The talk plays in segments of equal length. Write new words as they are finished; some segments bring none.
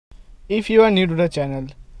If you are new to the channel,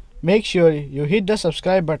 make sure you hit the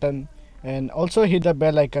subscribe button and also hit the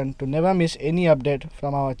bell icon to never miss any update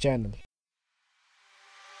from our channel.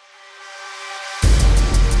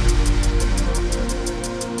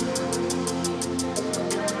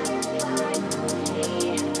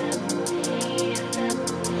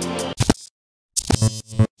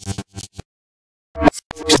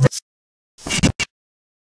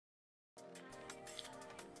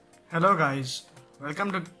 Hello guys,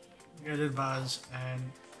 welcome to Gadget Bars, and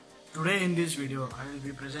today in this video I will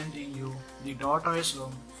be presenting you the .os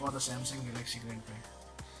ROM for the Samsung Galaxy Grand Prime.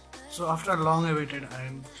 So after long awaited, I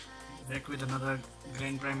am back with another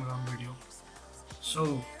Grand Prime ROM video.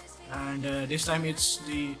 This time it's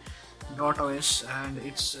the .os and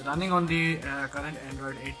it's running on the current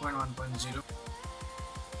Android 8.1.0.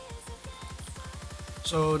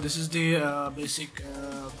 So this is the basic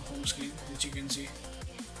home screen which you can see.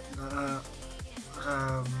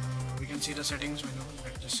 We can see the settings menu.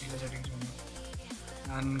 Let's just see the settings menu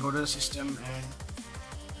and go to the system, and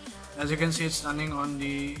as you can see it's running on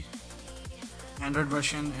the Android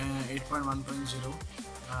version 8.1.0.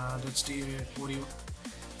 That's the audio,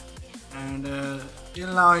 and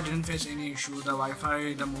till now I didn't face any issue. The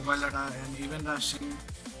Wi-Fi, the mobile data, and even the SIM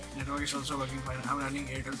network is also working fine. I'm running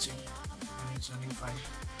Airtel SIM and it's running fine.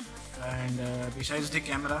 And besides the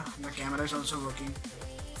camera is also working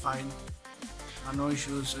fine, no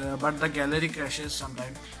issues, but the gallery crashes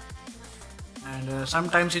sometimes, and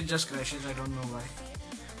sometimes it just crashes. I don't know why,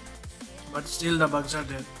 but still the bugs are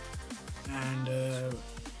there. And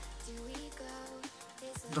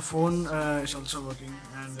the phone is also working,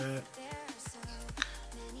 and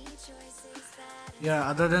yeah,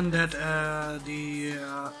 other than that, the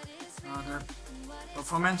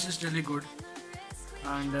performance is really good,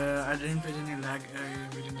 and I didn't face any lag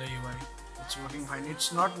within the UI. It's working fine.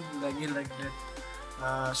 It's not laggy like that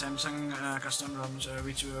Samsung custom ROMs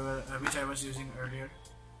which I was using earlier,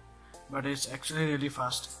 but it's actually really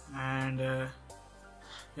fast. And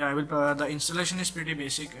yeah, the installation is pretty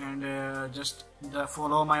basic, and just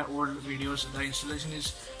follow my old videos. The installation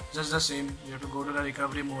is just the same. You have to go to the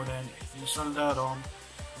recovery mode and install the ROM,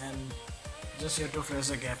 and just you have to flash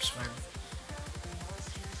the gaps file.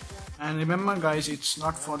 And remember guys, it's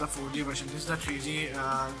not for the 4G version. This is the 3G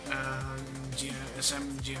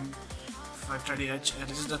SM-G530H.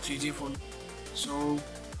 This is the 3G phone. So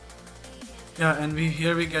yeah, and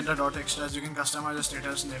here we get the .extras. You can customize the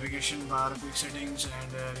status, navigation bar, quick settings,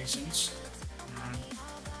 and recents. And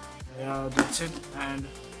yeah, that's it. And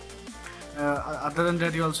other than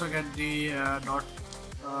that, you also get the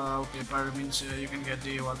wallpaper. Means you can get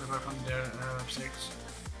the wallpaper from their websites,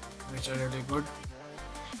 which are really good.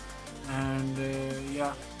 And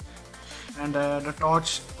yeah, and the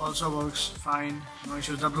torch also works fine, no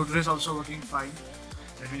issues. The Bluetooth is also working fine.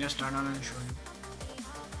 Let me just turn on and show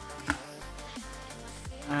you.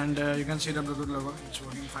 And you can see the Bluetooth logo, it's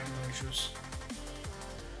working fine, no issues.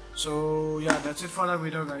 So yeah, that's it for the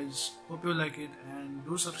video guys. Hope you like it, and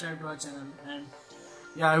do subscribe to our channel. And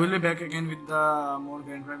yeah, I will be back again with the more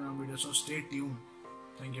Grand Prime videos, so stay tuned.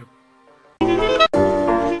 Thank you.